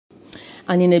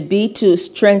And in a bid to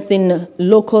strengthen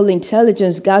local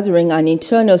intelligence gathering and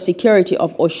internal security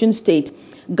of Osun State,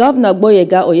 Governor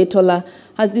Gboyega Oyetola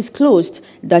has disclosed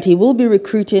that he will be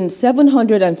recruiting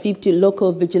 750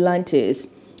 local vigilantes.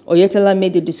 Oyetola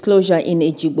made the disclosure in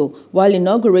Ejigbo while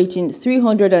inaugurating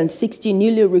 360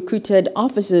 newly recruited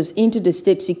officers into the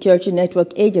State Security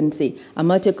Network Agency,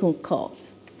 Amotekun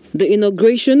Corps. The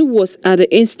inauguration was at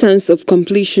the instance of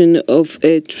completion of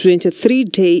a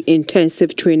 23-day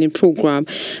intensive training program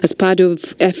as part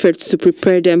of efforts to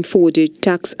prepare them for the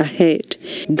tasks ahead.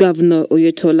 Governor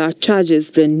Oyetola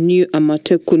charges the new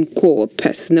Amotekun Corps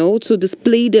personnel to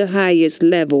display the highest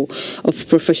level of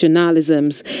professionalism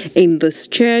in the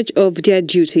discharge of their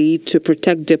duty to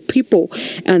protect the people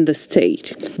and the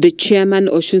state. The chairman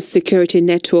of Osun Security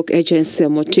Network Agency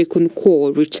Amotekun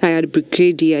Corps, retired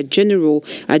Brigadier General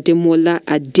Ademola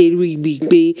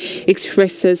Aderibigbe,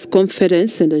 expresses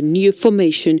confidence in the new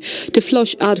formation to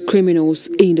flush out criminals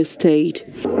in the state.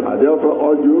 I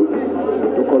therefore urge you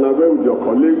to collaborate with your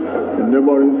colleagues in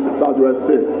neighboring Southwest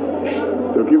states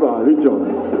to keep our region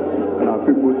and our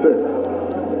people safe.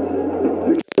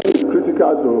 Security is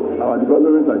critical to our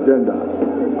development agenda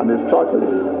and a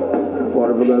strategy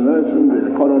for revitalizing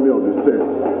the economy of the state.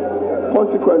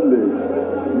 Consequently,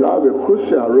 you have a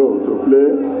crucial role to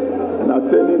play in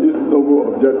attaining this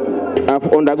noble objective.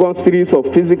 I've undergone series of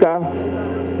physical,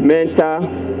 mental,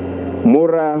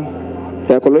 moral,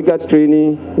 psychological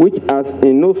training, which has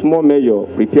in no small measure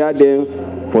prepared them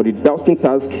for the daunting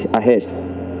task ahead.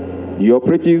 The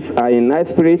operatives are in high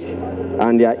spirit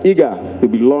and they are eager to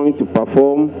be launched to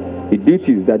perform the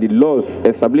duties that the laws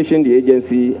establishing the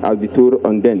agency has bestowed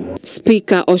on them.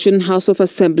 Speaker Osun House of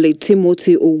Assembly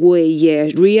Timothy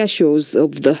Owoeye reassures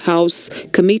of the House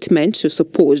commitment to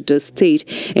support the state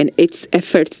in its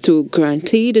efforts to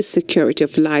guarantee the security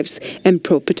of lives and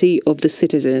property of the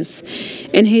citizens.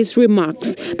 In his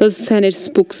remarks, the Senate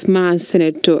spokesman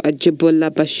Senator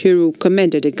Ajibola Bashiru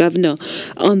commended the governor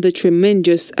on the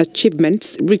tremendous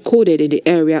achievements recorded in the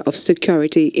area of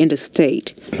security in the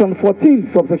state. Section 14,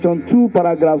 subsection 2,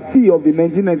 paragraph C of the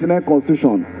 1999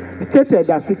 Constitution stated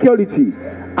that security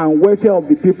and welfare of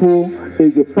the people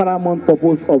is the paramount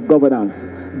purpose of governance.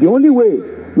 The only way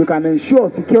we can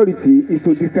ensure security is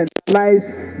to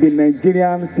decentralize the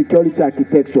Nigerian security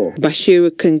architecture.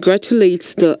 Bashir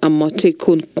congratulates the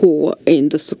Amotekun Corps in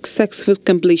the successful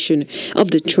completion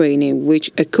of the training, which,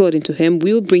 according to him,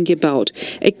 will bring about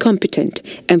a competent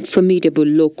and formidable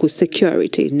local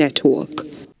security network.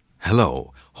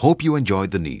 Hello. Hope you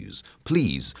enjoyed the news.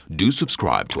 Please do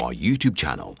subscribe to our YouTube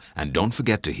channel and don't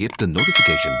forget to hit the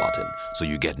notification button so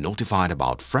you get notified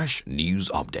about fresh news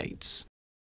updates.